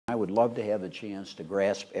would love to have a chance to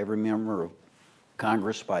grasp every member of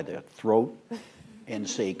Congress by the throat and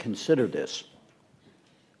say, consider this.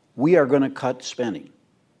 We are going to cut spending.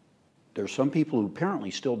 There's some people who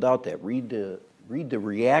apparently still doubt that. Read the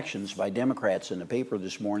reactions by Democrats in the paper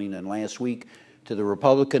this morning and last week to the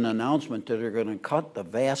Republican announcement that they're going to cut the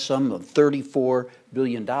vast sum of $34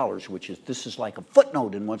 billion, this is like a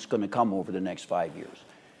footnote in what's going to come over the next 5 years.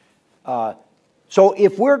 So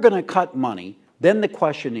if we're going to cut money, then the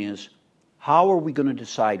question is, how are we going to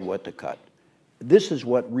decide what to cut? This is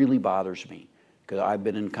what really bothers me, because I've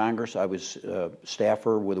been in Congress. I was a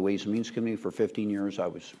staffer with the Ways and Means Committee for 15 years. I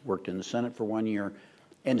worked in the Senate for 1 year.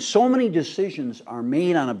 And so many decisions are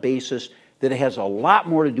made on a basis that it has a lot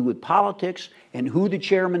more to do with politics and who the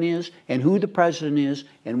chairman is and who the president is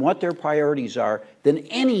and what their priorities are than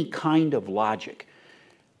any kind of logic.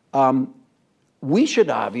 We should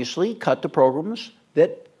obviously cut the programs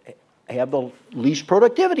that have the least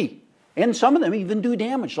productivity. And some of them even do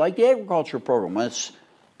damage, like the agriculture program. That's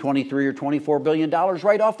 $23 or $24 billion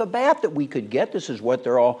right off the bat that we could get. This is what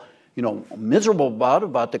they're all, miserable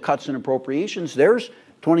about the cuts in appropriations. There's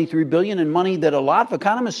 $23 billion in money that a lot of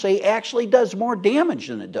economists say actually does more damage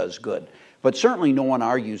than it does good. But certainly no one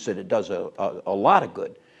argues that it does a lot of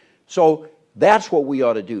good. So that's what we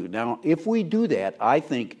ought to do. Now, if we do that, I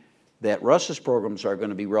think that Russ's programs are going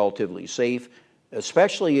to be relatively safe,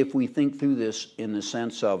 especially if we think through this in the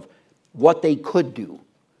sense of what they could do,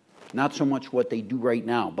 not so much what they do right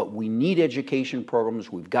now. But we need education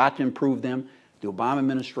programs. We've got to improve them. The Obama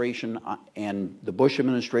administration and the Bush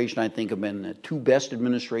administration, I think, have been the two best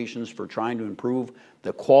administrations for trying to improve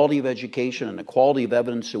the quality of education and the quality of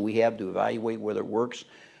evidence that we have to evaluate whether it works.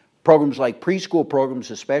 Programs like preschool programs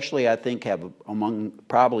especially, I think, have among,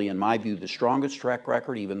 probably in my view, the strongest track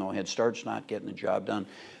record, even though Head Start's not getting the job done.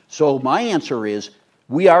 So my answer is,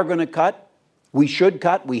 we are going to cut. We should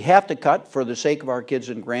cut. We have to cut for the sake of our kids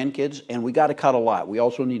and grandkids, and we got to cut a lot. We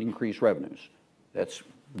also need increased revenues. That's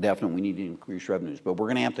definitely, we need to increase revenues, but we're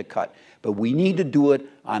going to have to cut. But we need to do it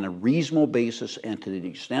on a reasonable basis, and to the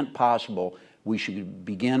extent possible, we should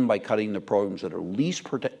begin by cutting the programs that are least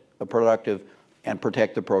productive and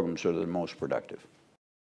protect the programs that are the most productive.